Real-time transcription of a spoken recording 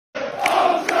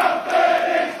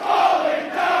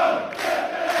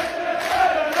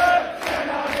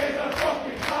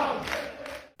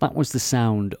That was the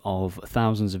sound of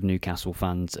thousands of Newcastle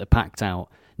fans, a packed out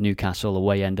Newcastle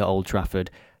away end at Old Trafford,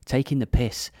 taking the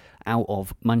piss out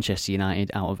of Manchester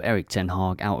United, out of Erik ten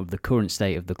Hag, out of the current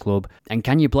state of the club. And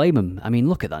can you blame them? I mean,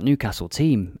 look at that Newcastle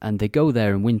team, and they go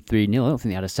there and win 3-0. I don't think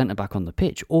they had a centre-back on the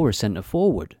pitch or a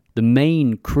centre-forward. The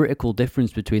main critical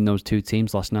difference between those two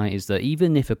teams last night is that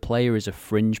even if a player is a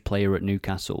fringe player at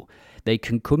Newcastle, they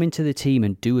can come into the team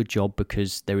and do a job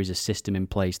because there is a system in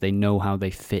place. They know how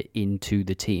they fit into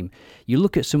the team. You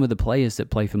look at some of the players that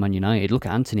play for Man United. Look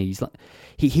at Anthony. He's like,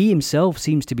 he himself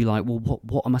seems to be like, well,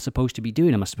 what am I supposed to be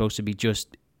doing? Am I supposed to be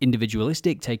just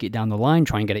individualistic, take it down the line,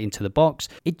 try and get it into the box?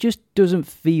 It just doesn't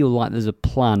feel like there's a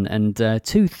plan. And 2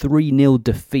 3-0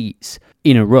 defeats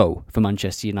in a row for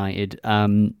Manchester United,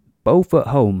 both at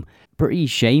home. Pretty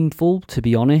shameful, to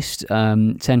be honest.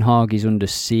 Ten Hag is under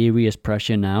serious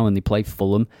pressure now, and they play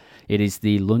Fulham. It is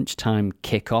the lunchtime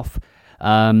kickoff.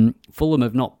 Fulham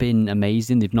have not been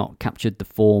amazing. They've not captured the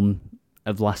form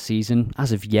of last season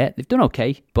as of yet. They've done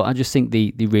okay, but I just think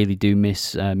they really do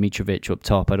miss Mitrovic up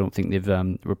top. I don't think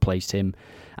they've replaced him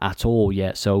at all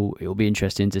yet, so it'll be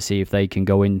interesting to see if they can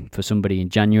go in for somebody in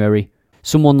January.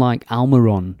 Someone like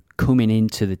Almiron coming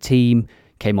into the team,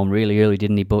 came on really early,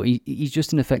 didn't he? But he's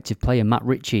just an effective player. Matt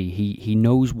Ritchie, he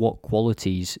knows what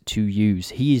qualities to use.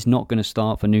 He is not going to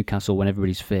start for Newcastle when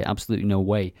everybody's fit. Absolutely no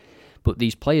way. But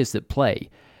these players that play,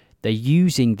 they're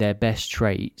using their best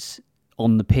traits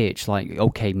on the pitch. Like,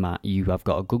 okay, Matt, you have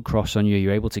got a good cross on you.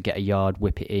 You're able to get a yard,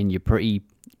 whip it in. You're pretty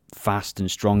fast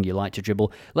and strong. You like to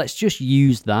dribble. Let's just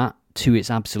use that to its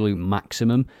absolute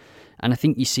maximum. And I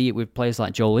think you see it with players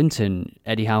like Joel Linton.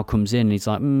 Eddie Howe comes in and he's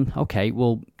like, okay,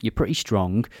 well, you're pretty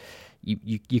strong.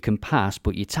 You can pass,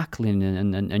 but your tackling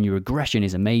and your aggression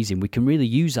is amazing. We can really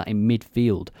use that in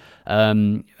midfield.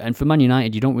 And for Man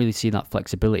United, you don't really see that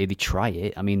flexibility. They try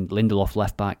it. I mean, Lindelof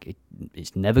left back,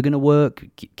 it's never going to work.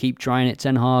 Keep trying it,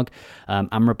 Ten Hag.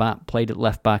 Amrabat played at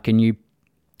left back, and you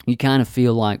kind of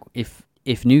feel like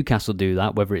if Newcastle do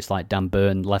that, whether it's like Dan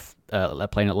Burn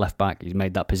playing at left back, he's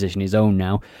made that position his own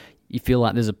now. You feel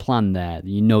like there's a plan there.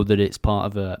 You know that it's part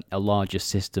of a larger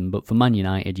system. But for Man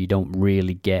United, you don't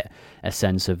really get a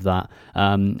sense of that.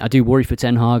 I do worry for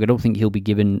Ten Hag. I don't think he'll be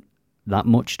given that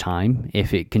much time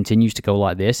if it continues to go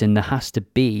like this. And there has to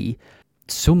be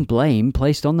some blame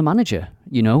placed on the manager.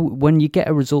 You know, when you get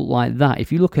a result like that,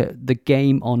 if you look at the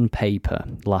game on paper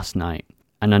last night,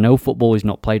 and I know football is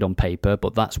not played on paper,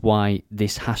 but that's why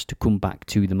this has to come back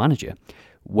to the manager.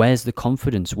 Where's the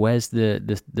confidence? Where's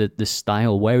the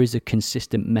style? Where is a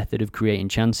consistent method of creating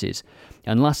chances?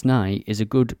 And last night is a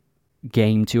good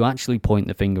game to actually point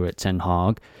the finger at Ten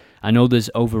Hag. I know there's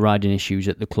overriding issues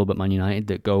at the club at Man United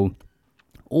that go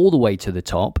all the way to the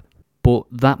top, but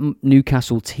that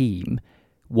Newcastle team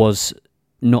was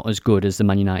not as good as the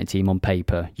Man United team on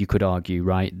paper, you could argue,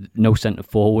 right? No centre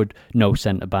forward, no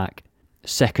centre back.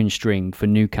 Second string for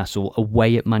Newcastle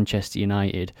away at Manchester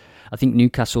United. I think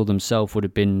Newcastle themselves would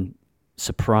have been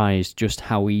surprised just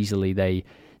how easily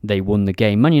they won the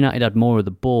game. Man United had more of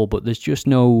the ball, but there's just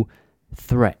no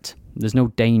threat. There's no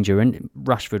danger. And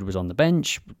Rashford was on the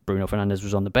bench. Bruno Fernandes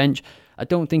was on the bench. I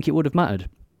don't think it would have mattered.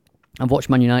 I've watched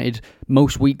Man United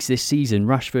most weeks this season.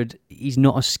 Rashford, he's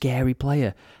not a scary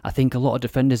player. I think a lot of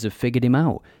defenders have figured him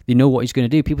out. They know what he's going to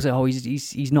do. People say, oh,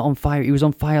 he's not on fire. He was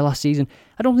on fire last season.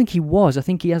 I don't think he was. I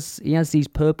think he has these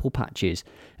purple patches,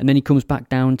 and then he comes back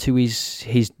down to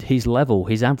his level,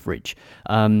 his average,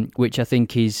 which I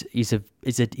think he's a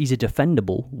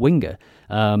defendable winger.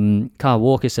 Kyle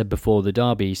Walker said before the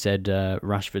derby, he said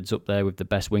Rashford's up there with the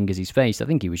best wingers he's faced. I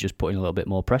think he was just putting a little bit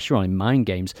more pressure on in mind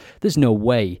games. There's no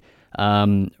way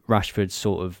Rashford's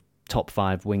sort of top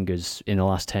 5 wingers in the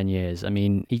last 10 years. I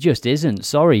mean, he just isn't.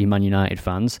 Sorry, Man United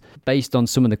fans. Based on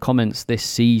some of the comments this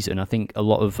season, I think a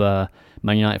lot of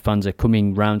Man United fans are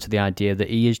coming round to the idea that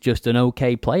he is just an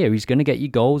okay player. He's going to get you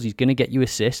goals, he's going to get you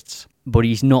assists, but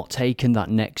he's not taken that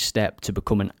next step to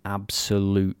become an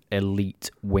absolute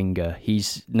elite winger.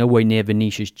 He's nowhere near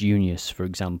Vinicius Juniors, for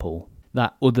example.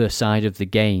 That other side of the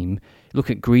game, look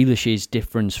at Grealish's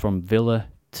difference from Villa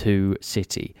to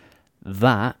City.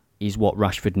 That is what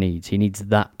Rashford needs. He needs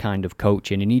that kind of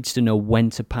coaching. He needs to know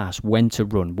when to pass, when to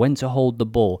run, when to hold the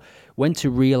ball, when to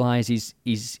realise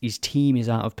his team is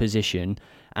out of position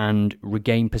and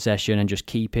regain possession and just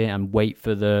keep it and wait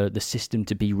for the system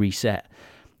to be reset.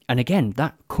 And again,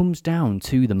 that comes down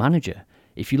to the manager.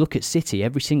 If you look at City,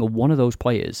 every single one of those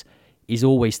players is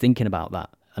always thinking about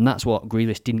that. And that's what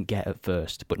Grealish didn't get at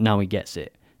first, but now he gets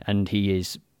it. And he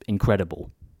is incredible.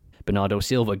 Bernardo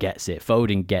Silva gets it.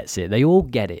 Foden gets it. They all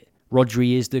get it.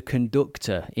 Rodri is the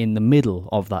conductor in the middle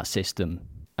of that system.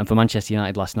 And for Manchester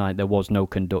United last night, there was no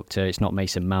conductor. It's not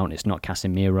Mason Mount. It's not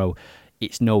Casemiro.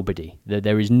 It's nobody.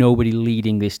 There is nobody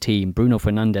leading this team. Bruno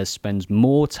Fernandes spends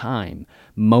more time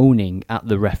moaning at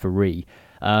the referee.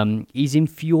 He's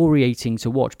infuriating to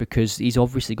watch because he's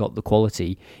obviously got the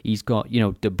quality. He's got,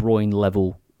 De Bruyne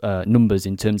level numbers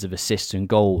in terms of assists and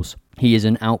goals. He is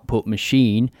an output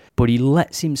machine, but he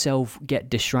lets himself get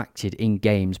distracted in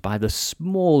games by the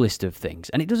smallest of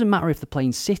things. And it doesn't matter if they're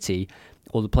playing City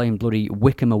or they're playing bloody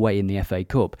Wickham away in the FA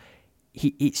Cup.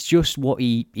 It's just what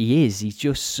he is. He's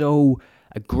just so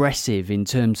aggressive in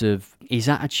terms of his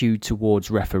attitude towards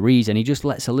referees, and he just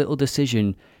lets a little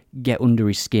decision get under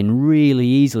his skin really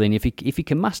easily. And if he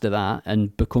can master that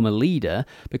and become a leader,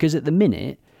 because at the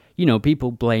minute,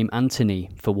 people blame Anthony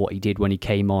for what he did when he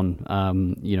came on.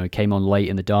 Came on late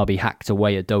in the derby, hacked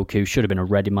away at Doku. Should have been a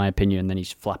red in my opinion. And then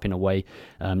he's flapping away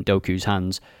Doku's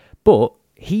hands, but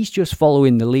he's just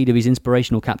following the lead of his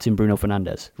inspirational captain, Bruno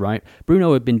Fernandes, right?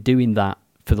 Bruno had been doing that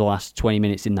for the last 20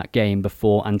 minutes in that game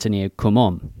before Anthony had come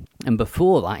on. And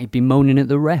before that, he'd been moaning at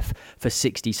the ref for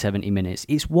 60, 70 minutes.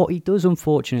 It's what he does,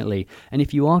 unfortunately. And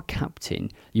if you are captain,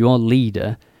 you are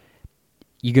leader,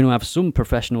 you're going to have some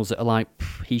professionals that are like,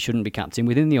 he shouldn't be captain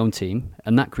within the own team,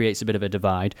 and that creates a bit of a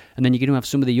divide. And then you're going to have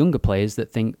some of the younger players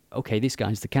that think, okay, this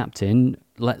guy's the captain,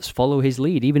 let's follow his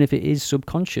lead, even if it is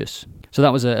subconscious. So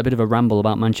that was a bit of a ramble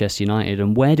about Manchester United,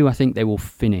 and where do I think they will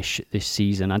finish this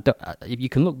season? If you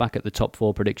can look back at the top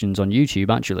 4 predictions on YouTube,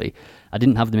 actually, I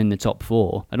didn't have them in the top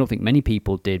 4. I don't think many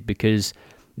people did, because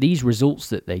these results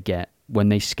that they get, when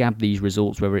they scab these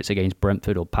results, whether it's against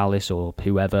Brentford or Palace or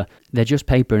whoever, they're just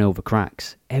papering over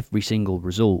cracks. Every single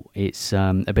result, it's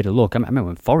a bit of luck. I remember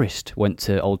when Forest went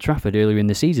to Old Trafford earlier in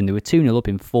the season, they were 2-0 up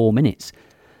in 4 minutes.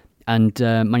 And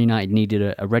Man United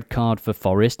needed a red card for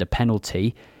Forest, a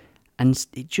penalty, and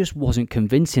it just wasn't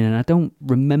convincing. And I don't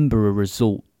remember a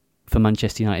result for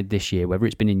Manchester United this year, whether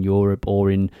it's been in Europe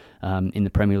or in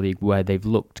the Premier League, where they've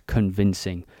looked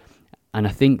convincing. And I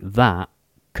think that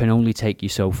can only take you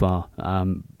so far,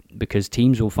 because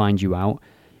teams will find you out.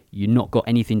 You've not got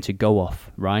anything to go off,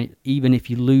 right? Even if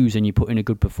you lose and you put in a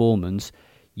good performance,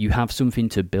 you have something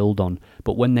to build on.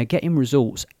 But when they're getting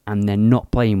results and they're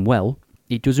not playing well,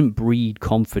 it doesn't breed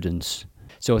confidence.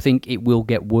 So I think it will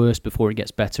get worse before it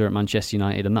gets better at Manchester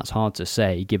United, and that's hard to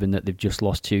say given that they've just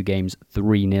lost 2 games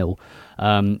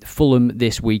 3-0. Fulham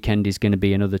this weekend is going to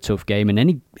be another tough game,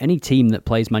 and any team that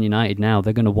plays Man United now,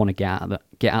 they're going to want to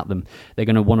get at them. They're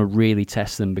going to want to really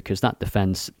test them, because that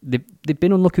defence, they've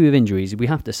been unlucky with injuries. We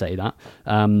have to say that,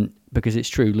 because it's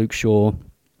true. Luke Shaw,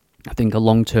 I think a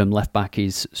long-term left-back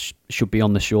should be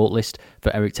on the shortlist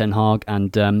for Erik ten Hag,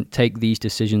 and take these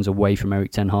decisions away from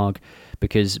Erik ten Hag,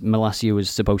 because Malacia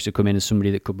was supposed to come in as somebody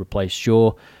that could replace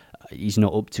Shaw. He's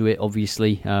not up to it,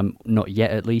 obviously, not yet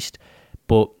at least,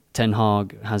 but Ten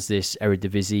Hag has this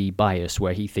Eredivisie bias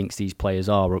where he thinks these players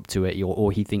are up to it,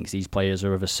 or he thinks these players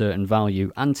are of a certain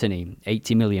value. Anthony,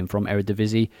 80 million from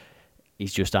Eredivisie,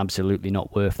 he's just absolutely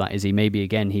not worth that, is he? Maybe,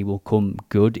 again, he will come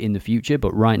good in the future,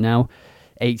 but right now,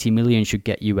 80 million should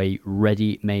get you a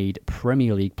ready-made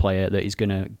Premier League player that is going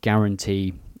to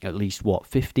guarantee at least,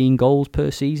 15 goals per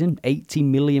season? 80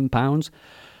 million pounds?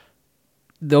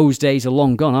 Those days are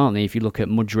long gone, aren't they? If you look at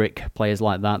Mudryk, players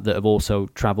like that have also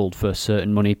travelled for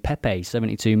certain money. Pepe,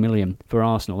 72 million for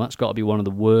Arsenal. That's got to be one of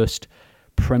the worst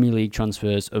Premier League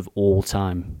transfers of all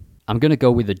time. I'm going to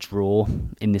go with a draw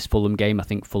in this Fulham game. I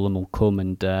think Fulham will come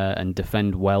and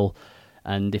defend well.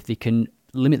 And if they can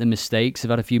limit the mistakes, they've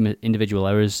had a few individual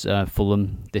errors,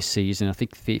 Fulham, this season. I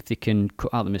think if they can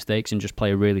cut out the mistakes and just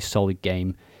play a really solid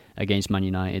game against Man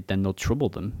United, then they'll trouble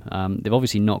them. They've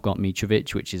obviously not got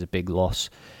Mitrovic, which is a big loss.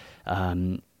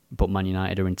 But Man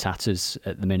United are in tatters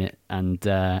at the minute, and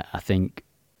I think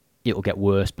it'll get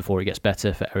worse before it gets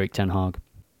better for Erik ten Hag.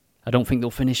 I don't think they'll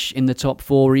finish in the top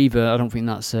 4 either. I don't think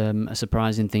that's a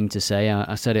surprising thing to say.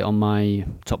 I said it on my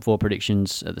top 4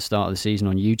 predictions at the start of the season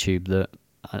on YouTube that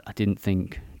I didn't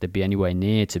think they'd be anywhere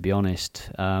near, to be honest.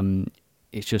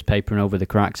 It's just papering over the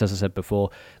cracks, as I said before.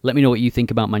 Let me know what you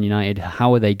think about Man United.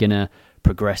 How are they going to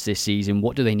progress this season?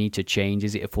 What do they need to change?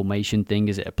 Is it a formation thing?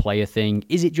 Is it a player thing?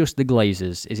 Is it just the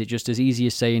Glazers? Is it just as easy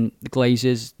as saying the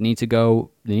Glazers need to go,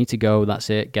 they need to go, that's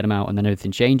it, get them out, and then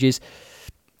everything changes?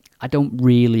 I don't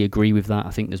really agree with that. I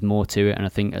think there's more to it, and I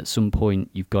think at some point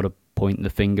you've got to point the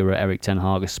finger at Erik ten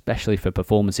Hag, especially for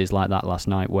performances like that last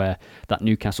night, where that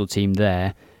Newcastle team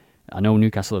there, I know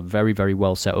Newcastle are very, very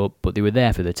well set up, but they were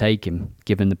there for the taking,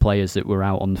 given the players that were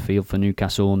out on the field for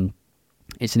Newcastle, and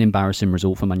it's an embarrassing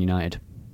result for Man United.